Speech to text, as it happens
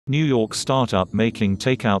New York startup making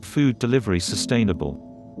takeout food delivery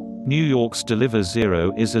sustainable. New York's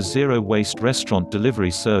DeliverZero is a zero-waste restaurant delivery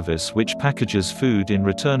service which packages food in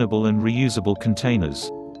returnable and reusable containers.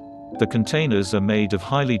 The containers are made of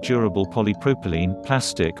highly durable polypropylene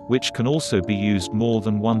plastic, which can also be used more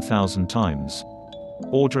than 1,000 times.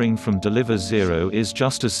 Ordering from DeliverZero is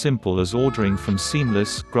just as simple as ordering from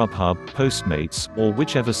Seamless, Grubhub, Postmates, or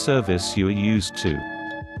whichever service you are used to.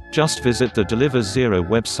 Just visit the DeliverZero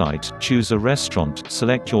website, choose a restaurant,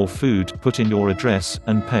 select your food, put in your address,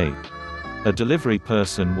 and pay. A delivery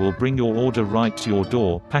person will bring your order right to your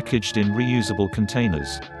door, packaged in reusable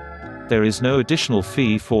containers. There is no additional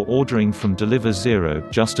fee for ordering from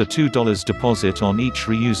DeliverZero, just a $2 deposit on each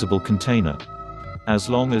reusable container. As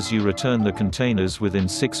long as you return the containers within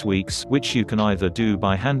 6 weeks, which you can either do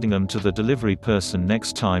by handing them to the delivery person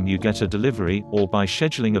next time you get a delivery, or by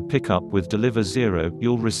scheduling a pickup with DeliverZero,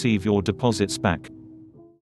 you'll receive your deposits back.